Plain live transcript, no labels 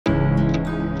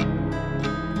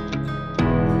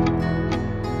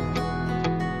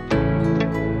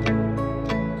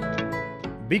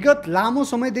विगत लामो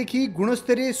समयदेखि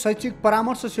गुणस्तरीय शैक्षिक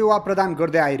परामर्श सेवा प्रदान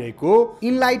गर्दै आइरहेको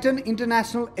enlighten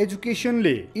international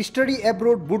एजुकेशनले study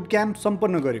abroad boot camp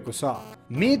सम्पन्न गरेको छ।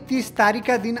 मे 30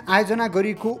 तारिकका दिन आयोजना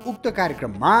गरिएको उक्त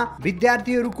कार्यक्रममा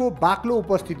विद्यार्थीहरूको बाक्लो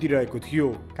उपस्थिति रहेको थियो।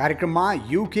 कार्यक्रममा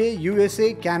UK, USA,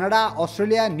 Canada,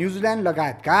 Australia, New Zealand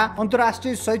लगायतका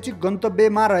अन्तर्राष्ट्रिय शैक्षिक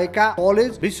गन्तव्यमा रहेका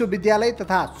कलेज, विश्वविद्यालय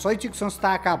तथा शैक्षिक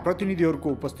संस्थाका प्रतिनिधिहरूको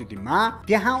उपस्थितिमा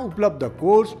त्यहाँ उपलब्ध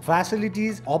course,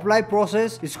 facilities, apply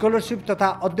process, scholarship तथा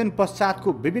अध्ययन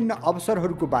पश्चातको विभिन्न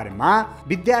अवसरहरूको बारेमा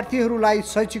विद्यार्थीहरूलाई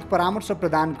शैक्षिक परामर्श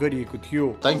प्रदान गरिएको थियो।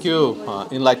 Thank you,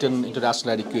 Enlighten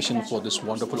International Education, for this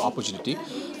wonderful opportunity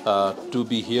to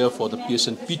be here for the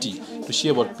PSN PT to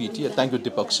share about PT. And thank you,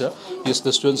 Deepak sir. Yes,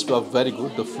 the students were very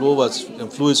good. The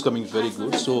flow is coming very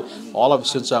good. So all of the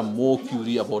students are more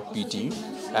curious about PT,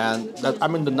 and that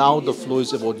now the flow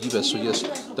is about US. So yes,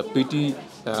 the PT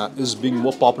is being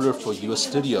more popular for US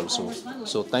study also.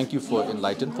 So thank you for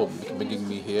Enlighten for bringing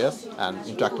me here and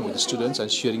interacting with the students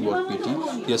and sharing about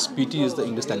PT. Yes, PT is the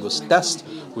English language test,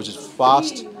 which is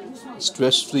fast,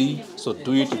 stress-free. So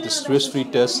do it with the stress-free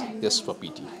test. Yes, for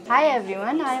PT. Hi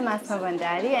everyone, I am Asma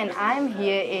Bandari and I am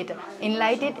here at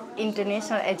Enlighten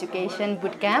International Education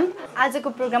Bootcamp.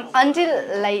 Ajako program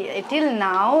till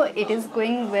now it is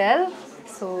going well.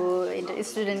 So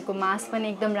student ko mass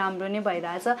pani ekdam राम्रो नै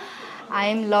भइरहेछ. I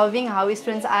am loving how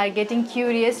students are getting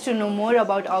curious to know more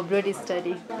about abroad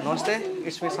study. नमस्ते,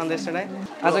 it's me Sandesh today.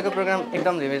 आजको programme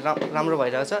एकदम राम्रो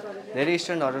भइरहेछ. धेरै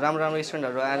स्टुडेन्टहरु राम्रो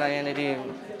स्टुडेन्टहरु आएर यहाँनेरि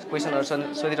क्वेशनहरु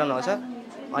सोधिरहनु भएको छ.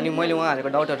 अनि मैले उहाँहरुको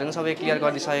डाउटहरु पनि सबै क्लियर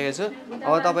गरिदिसकेको छु.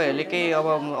 अब तपाईहरुले केही अब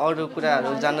अरु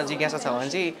कुराहरु जान्न जिज्ञासा छ भने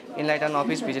चाहिँ इनलाइटन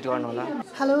अफिस भिजिट गर्नु होला.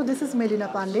 Hello, this is Melina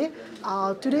Pandey.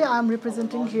 Today I am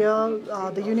representing here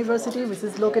the university which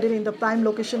is located in the prime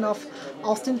location of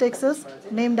Austin, Texas,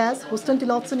 named as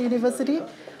Huston-Tillotson University.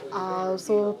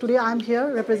 So today I am here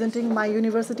representing my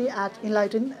university at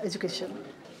Enlighten Education.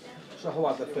 So how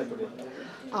was the fair today?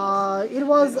 It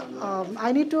was,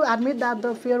 I need to admit that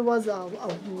the fair was a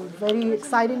very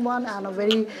exciting one and a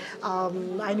very,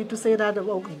 I need to say that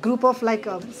a group of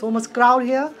so much crowd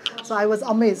here. So I was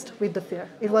amazed with the fair.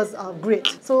 It was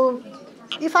great. So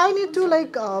if I need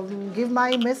to give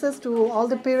my message to all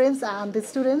the parents and the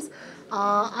students,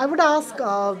 I would ask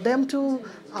them to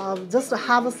just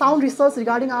have a sound research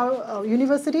regarding our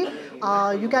university.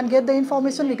 You can get the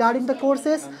information regarding the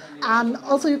courses, and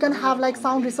also you can have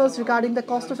sound research regarding the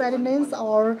cost of attendance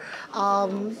or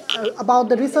about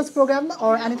the research program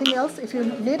or anything else if you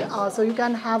need. So you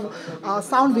can have a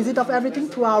sound visit of everything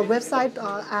through our website.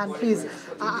 And please,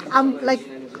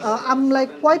 I'm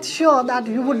quite sure that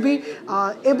you would be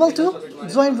able to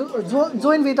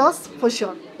join with us for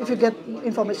sure if you get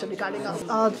information regarding us.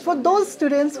 For those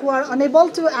students who are unable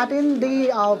to attend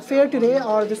the fair today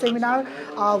or the seminar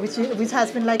which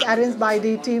has been arranged by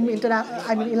the team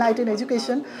Enlighten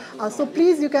Education, so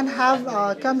please you can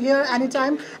have come here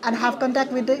anytime and have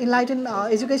contact with the Enlighten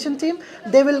Education team.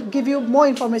 They will give you more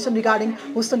information regarding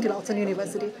Huston-Tillotson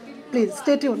University. Please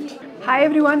stay tuned. Hi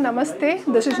everyone, Namaste.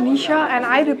 This is Nisha and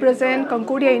I represent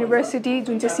Concordia University,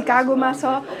 which is Chicago,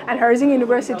 and Herzing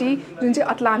University, which is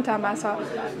Atlanta.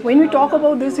 When we talk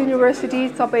about this university,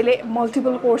 there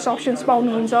multiple course options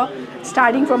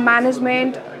starting from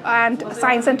management and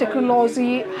science and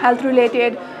technology, health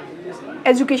related,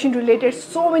 education related.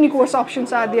 So many course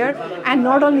options are there, and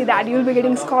not only that, you will be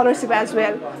getting scholarship as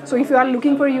well. So if you are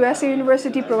looking for USA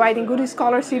university providing good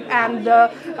scholarship and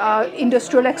the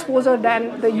industrial exposure,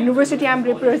 then the university I'm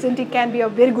representing can be a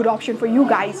very good option for you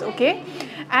guys. Okay.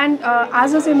 And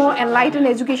as I say, more Enlighten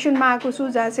Education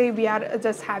we are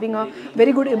just having a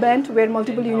very good event where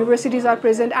multiple universities are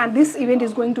present, and this event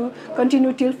is going to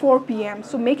continue till 4 p.m.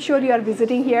 So make sure you are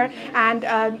visiting here and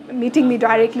meeting me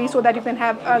directly so that you can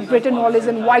have greater knowledge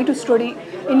on why to study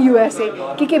in USA.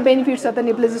 Kike benefits of the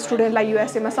Nepalese student like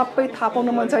USA.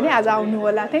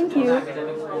 Thank you.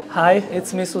 Hi,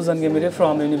 it's me Susan Gemire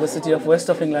from University of West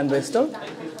of England, Bristol,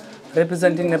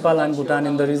 representing Nepal and Bhutan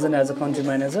in the region as a country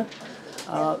manager.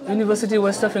 University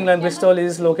West of England Bristol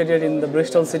is located in the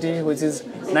Bristol city, which is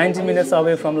 90 minutes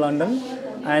away from London,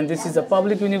 and this is a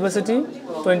public university,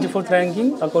 24th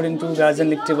ranking according to Guardian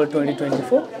League Table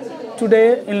 2024.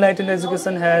 Today, Enlighten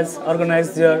Education has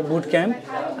organized their boot camp,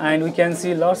 and we can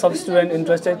see lots of students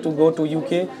interested to go to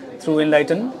UK through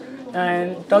Enlighten.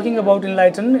 And talking about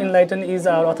Enlighten, Enlighten is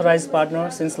our authorized partner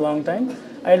since a long time.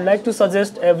 I'd like to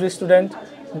suggest every student,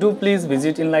 do please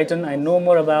visit Enlighten and know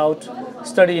more about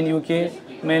study in UK,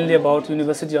 mainly about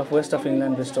University of West of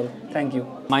England, Bristol. Thank you.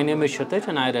 My name is Kshitij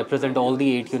and I represent all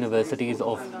the 8 universities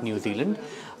of New Zealand.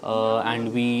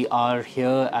 And we are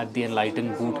here at the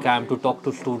Enlighten Bootcamp to talk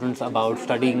to students about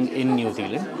studying in New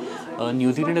Zealand.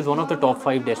 New Zealand is one of the top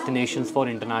 5 destinations for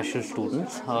international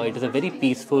students. It is a very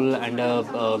peaceful and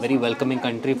a very welcoming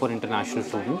country for international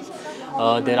students.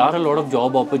 There are a lot of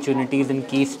job opportunities in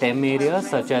key STEM areas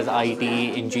such as IT,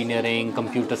 engineering,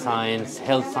 computer science,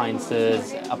 health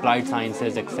sciences, applied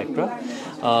sciences, etc.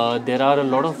 There are a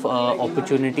lot of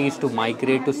opportunities to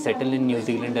migrate to settle in New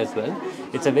Zealand as well.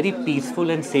 It's a very peaceful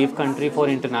and safe country for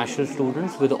international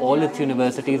students, with all its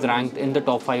universities ranked in the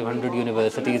top 500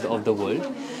 universities of the world.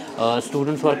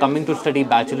 Students who are coming to study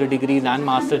bachelor degrees and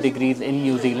master degrees in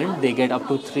New Zealand, they get up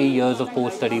to 3 years of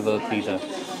post-study work visa.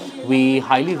 We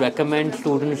highly recommend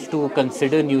students to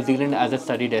consider New Zealand as a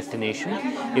study destination.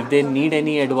 If they need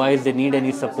any advice, they need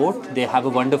any support, they have a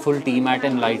wonderful team at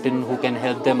Enlighten who can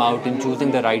help them out in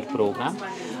choosing the right program.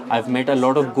 I've met a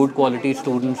lot of good quality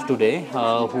students today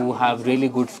who have really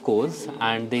good scores,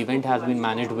 and the event has been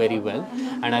managed very well,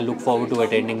 and I look forward to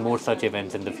attending more such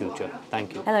events in the future.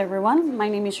 Thank you. Hello everyone, my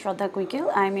name is Shraddha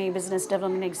Kuikil. I'm a Business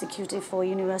Development Executive for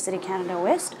University Canada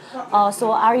West.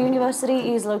 So our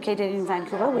university is located in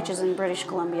Vancouver, which is in British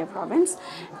Columbia province,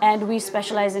 and we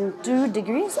specialize in 2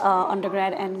 degrees,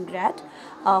 undergrad and grad.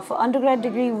 For undergrad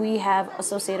degree, we have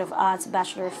Associate of Arts,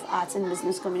 Bachelor of Arts in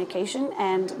Business Communication,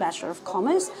 and Bachelor of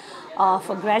Commerce.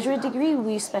 For graduate degree,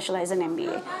 we specialize in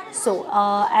MBA. So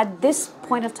at this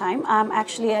point of time, I'm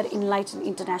actually at Enlighten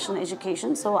International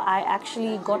Education. So I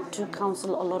actually got to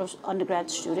counsel a lot of undergrad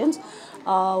students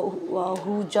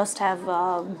who just have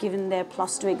given their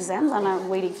 +2 exams and are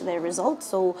waiting for their results.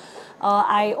 So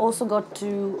I also got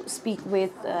to speak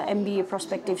with MBA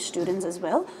prospective students as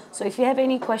well. So if you have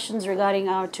any questions regarding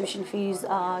our tuition fees,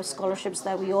 scholarships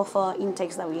that we offer,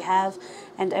 intakes that we have,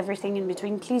 and everything in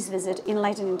between, please visit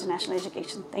Enlighten International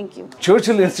Education. Thank you.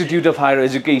 Churchill Institute of Higher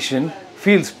Education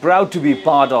feels proud to be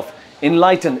part of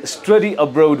Enlighten Study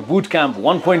Abroad BootCamp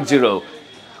 1.0.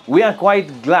 We are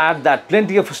quite glad that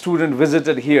plenty of students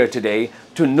visited here today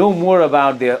to know more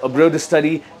about their abroad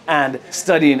study and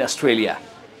study in Australia.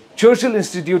 Churchill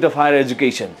Institute of Higher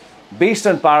Education, based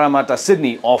on Parramatta,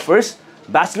 Sydney, offers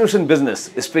Bachelor's in Business,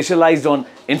 specialized on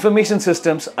information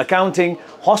systems, accounting,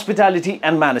 hospitality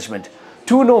and management.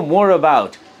 To know more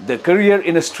about the career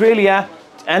in Australia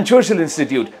and Churchill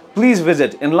Institute, please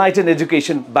visit Enlighten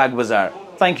Education Bagbazar.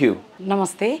 Thank you.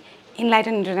 Namaste.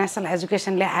 Enlighten International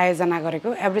Education ले आयोजना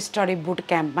गरेको every study boot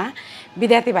क्याम्पमा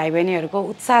विद्यार्थी भाइ बहिनीहरुको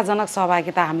उत्साहजनक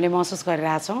सहभागिता हामीले महसुस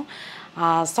गरिरहेछौं।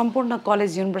 सम्पूर्ण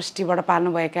कलेज युनिभर्सिटीबाट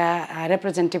पाल्नु भएका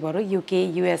रिप्रेजेन्टेटिभहरु युके,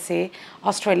 युएसए,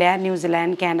 अस्ट्रेलिया,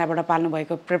 न्यूजील्यान्ड, क्यानाडाबाट पाल्नु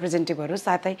भएको रिप्रेजेन्टेटिभहरु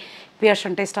साथै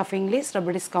पियर्सन टेस्ट अफ इंग्लिश र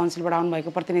ब्रिटिश काउन्सिलबाट आउनु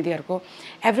भएको प्रतिनिधिहरुको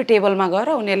एभरी टेबलमा गएर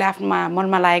उनीहरुले आफ्नो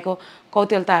मनमा लागेको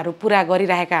कौतूहलताहरु पूरा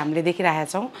गरिरहेका हामीले देखिरहेका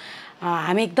छौं।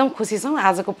 हामी एकदम खुसी छौं।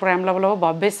 आजको प्रोग्राम लब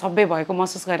भव्य सभ्य भएको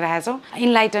महसुस गरिरहेका छौं।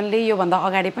 इनलाइटनले यो भन्दा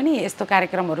अगाडि पनि यस्तो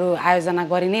कार्यक्रमहरु आयोजना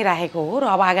गरि नै राखेको हो र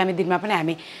अब आगामी दिनमा पनि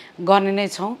हामी गर्ने नै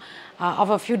छौं।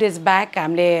 अब a few days back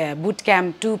हामीले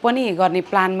BootCamp 2 पनि गर्ने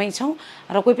प्लानमै छौं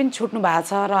र कोही पनि छुट्नु भएको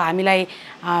छ र हामीलाई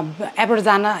एब्रोड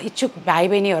जान इच्छुक भाइ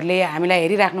बहिनीहरुले हामीलाई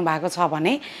हेरिराख्नु भएको छ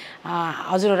भने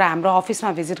हजुरहरु हाम्रो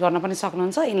अफिसमा भिजिट गर्न पनि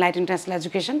सक्नुहुन्छ। इनलाइटन इन्टरनेशनल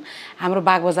एजुकेसन हाम्रो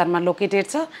बागबजारमा लोकेटेड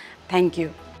छ। Thank you.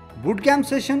 बुटक्याम्प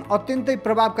सेसन अत्यन्तै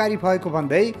प्रभावकारी भएको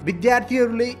भन्दै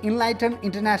विद्यार्थीहरूले इनलाइटन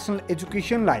इन्टरनेशनल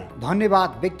एजुकेसनलाई धन्यवाद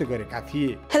व्यक्त गरेका थिए।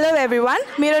 हेलो एभ्रीवन,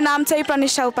 मेरो नाम चाहिँ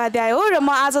प्रनिष्ठा उपाध्याय हो र म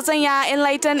आज चाहिँ यहाँ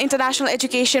इनलाइटन इन्टरनेशनल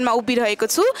एजुकेसनमा उभिरहेको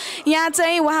छु। यहाँ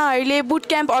चाहिँ उहाँहरूले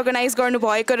बुटक्याम्प अर्गनाइज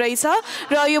गर्नुभएको रहेछ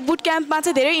र यो बुटक्याम्पमा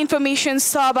चाहिँ धेरै इन्फर्मेसन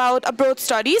छ अबाउट अब्रोड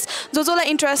स्टडिज। जसलाई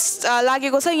इन्ट्रेस्ट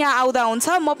लागेको छ यहाँ आउँदा हुन्छ।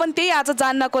 म पनि त्यही आज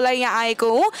जान्नको लागि यहाँ आएको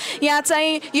हुँ। यहाँ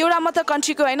चाहिँ एउटा मात्र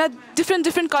कन्ट्रीको हैन,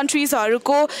 डिफ्रेन्ट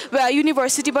कन्ट्रीजहरुको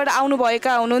युनिभर्सिटीबाट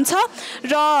आउनुभएका हुनुहुन्छ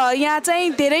र यहाँ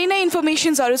चाहिँ धेरै नै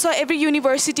इन्फर्मेसन्सहरु छ एभ्री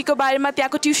युनिभर्सिटीको बारेमा,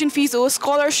 त्यहाँको ट्युसन फिस होस्,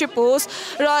 स्कलरशिप होस्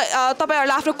र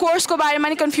तपाईहरुलाई आफ्नो कोर्सको बारेमा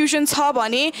नि कन्फ्युजन छ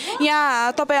भने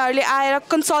यहाँ तपाईहरुले आएर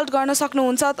कन्सल्ट गर्न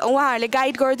सक्नुहुन्छ। उहाँहरूले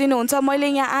गाइड गरिदिनुहुन्छ। मैले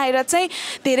यहाँ आएर चाहिँ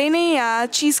धेरै नै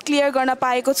चीज क्लियर गर्न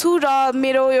पाएको छु र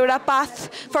मेरो एउटा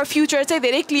पाथ फर फ्युचर चाहिँ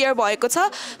धेरै क्लियर भएको छ।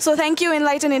 So thank you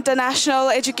enlighten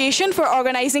international education for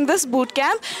organising this boot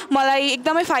camp. मलाई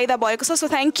एकदमै फाइदा भएको छ। So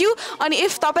thank you. अनि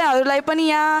इफ तपाईहरुलाई पनि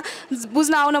यहाँ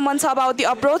बुझ्न आउन मन छ about the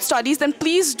abroad studies then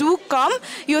please do कम।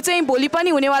 यो चाहिँ भोलि पनि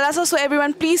हुनेवाला छ। So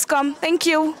everyone please com. Thank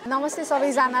you. नमस्ते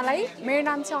सबैजनालाई। मेरो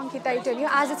नाम चाहिँ अंकिता इटनी हो।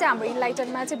 आज चाहिँ हाम्रो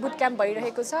इनलाइटनमा चाहिँ बुट क्याम्प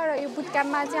भइरहेको छ र यो बुट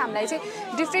क्याम्पमा चाहिँ हामीलाई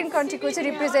चाहिँ डिफ्रेन्ट कन्ट्रीको चाहिँ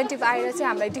रिप्रेजेन्टेटिभ आएर चाहिँ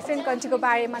हामीलाई डिफ्रेन्ट कन्ट्रीको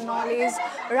बारेमा नलेज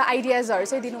र आइडियाजहरु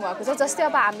चाहिँ दिनुभएको छ। जस्तै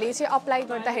अब हामीले चाहिँ अप्लाई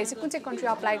गर्दाखेरि चाहिँ कुन चाहिँ कन्ट्री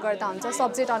अप्लाई गर्दा हुन्छ,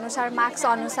 सब्जेक्ट अनुसार, मार्क्स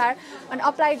अनुसार, अनि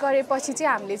अप्लाई गरेपछि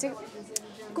चाहिँ हामीले चाहिँ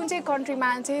कुन चाहिँ कन्ट्रीमा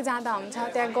चाहिँ जाँदा हुन्छ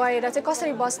त्यहाँ गएर चाहिँ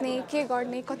कसरी बस्ने के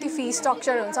गर्ने कति फी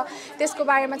स्ट्रक्चर हुन्छ त्यसको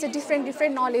बारेमा चाहिँ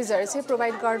डिफ्रेन्ट नलेजहरू चाहिँ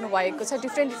प्रोभाइड गर्नुभएको छ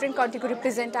डिफ्रेन्ट कन्ट्रीको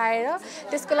रिप्रेजेन्ट आएर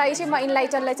त्यसको लागि चाहिँ म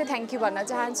इनलाइटनलाई चाहिँ थ्याङ्क यू भन्न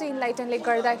चाहन्छु इनलाइटनले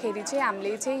गर्दाखेरि चाहिँ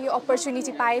हामीले चाहिँ यो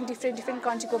अपर्च्युनिटी पायौँ डिफ्रेन्ट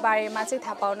कन्ट्रीको बारेमा चाहिँ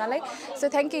थाहा पाउनलाई so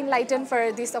thank you enlighten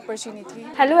for this opportunity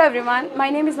hello everyone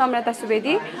my name is Namrata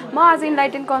Subedi म आज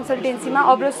enlighten कन्सल्टेन्सीमा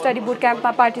abroad study boot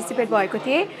क्याम्पमा participate भएको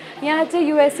थिएँ यहाँ चाहिँ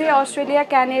युएसए अस्ट्रेलिया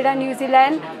क्यानाडा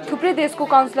न्युजिल्यान्ड थुप्रै देशको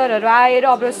काउन्सिलरहरू आएर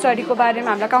अब्रोड स्टडीको बारेमा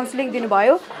हामीलाई काउन्सिलिङ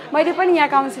दिनुभयो मैले पनि यहाँ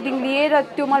काउन्सिलिङ लिएँ र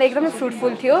त्यो मलाई एकदमै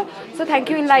फ्रुटफुल थियो so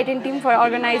thank you enlighten team for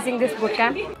organising this boot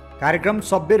camp कार्यक्रम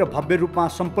सभ्य र भव्य रूपमा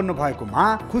सम्पन्न भएकोमा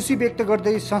खुसी व्यक्त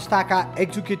गर्दै संस्थाका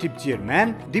एक्जिक्युटिभ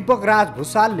चेयरम्यान दीपक राज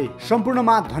भुसालले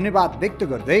सम्पूर्णमा धन्यवाद व्यक्त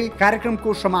गर्दै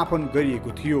कार्यक्रमको समापन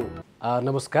गरिएको थियो।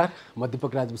 नमस्कार म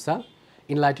दीपक राज Bhusal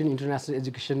enlighten international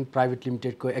education private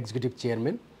लिमिटेडको executive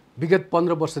chairman विगत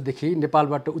 15 वर्षदेखि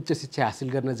नेपालबाट उच्च शिक्षा हासिल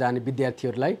गर्न जाने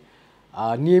विद्यार्थीहरूलाई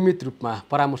नियमित रूपमा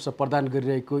परामर्श प्रदान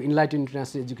गरिरहेको इनलाइटन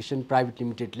इन्टरनेसनल एजुकेसन प्राइभेट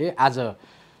लिमिटेडले आज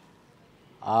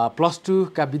 +2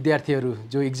 का विद्यार्थीहरू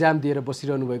जो इक्जाम दिएर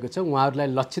बसिरहनु भएको छ उहाँहरूलाई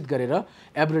लक्षित गरेर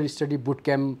एब्रोड स्टडी बुट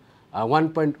क्याम्प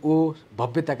 1.0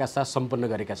 भव्यताका साथ सम्पन्न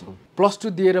गरेका छौँ।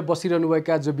 +2 दिएर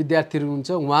बसिरहनुभएका जो विद्यार्थीहरू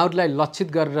हुनुहुन्छ उहाँहरूलाई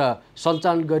लक्षित गरेर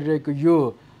सञ्चालन गरिरहेको यो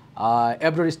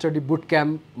एब्रोड स्टडी बुट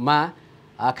क्याम्पमा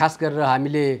खास गरेर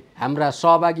हामीले हाम्रा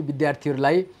सहभागी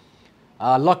विद्यार्थीहरूलाई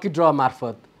लकी ड्र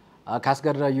मार्फत खास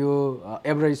गरेर यो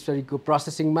एब्रोड स्टडीको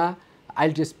प्रोसेसिङमा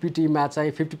आइएलटिएस पिटीमा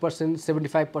चाहिँ 50%,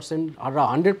 75% र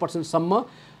 100% सम्म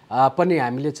पनि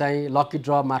हामीले चाहिँ लकी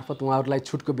ड्र मार्फत उहाँहरूलाई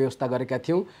छुटको व्यवस्था गरेका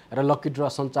थियौँ र लकी ड्र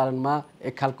सञ्चालनमा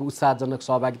एक खालको उत्साहजनक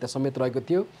सहभागिता समेत रहेको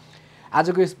थियो।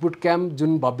 आजको यस बुट क्याम्प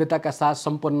जुन भव्यताका साथ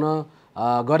सम्पन्न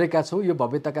गरेका छौँ यो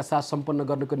भव्यताका साथ सम्पन्न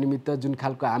गर्नको निमित्त जुन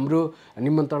खालको हाम्रो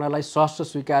निमन्त्रणालाई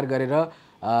सहर्ष स्वीकार गरेर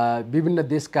विभिन्न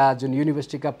देशका जुन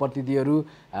युनिभर्सिटीका प्रतिनिधिहरू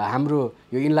हाम्रो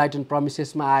यो इनलाइटन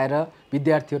प्रमिसेसमा आएर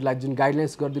विद्यार्थीहरूलाई जुन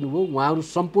गाइडलाइन्स गरिदिनु भयो उहाँहरू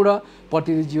सम्पूर्ण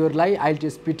प्रतिनिधिहरूलाई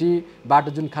आइएलटिएस पिटीबाट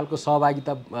जुन खालको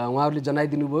सहभागिता उहाँहरूले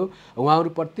जनाइदिनु भयो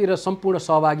उहाँहरूप्रति र सम्पूर्ण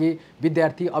सहभागी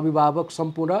विद्यार्थी अभिभावक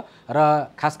सम्पूर्ण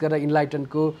र खास गरेर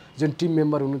इनलाइटनको जुन टिम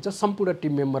मेम्बर हुनुहुन्छ सम्पूर्ण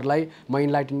टिम मेम्बरलाई म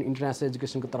इनलाइटन इन्टरनेसनल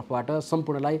एजुकेसनको तर्फबाट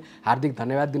सम्पूर्णलाई हार्दिक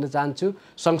धन्यवाद दिन चाहन्छु।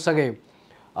 सँगसँगै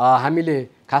हामीले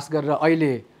खास गरेर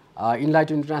अहिले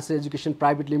इनलाइटन इन्टरनेसनल एजुकेसन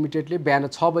प्राइभेट लिमिटेडले बिहान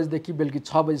 6 बजेदेखि बेलुकी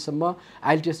 6 बजेसम्म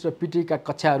आइएलटिएस र पिटीका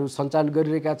कक्षाहरू सञ्चालन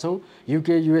गरिरहेका छौँ।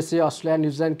 UK USA Australia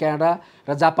New Zealand Canada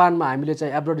र जापानमा हामीले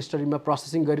चाहिँ एब्रोड स्टडीमा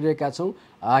प्रोसेसिङ गरिरहेका छौँ।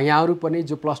 यहाँहरू पनि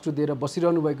जो +2 दिएर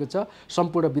बसिरहनु भएको छ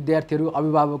सम्पूर्ण विद्यार्थीहरू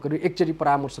अभिभावकहरू एकचोटि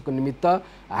परामर्शको निमित्त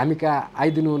हामी कहाँ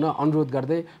आइदिनु हुन अनुरोध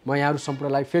गर्दै म यहाँहरू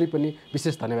सम्पूर्णलाई फेरि पनि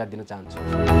विशेष धन्यवाद दिन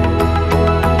चाहन्छु।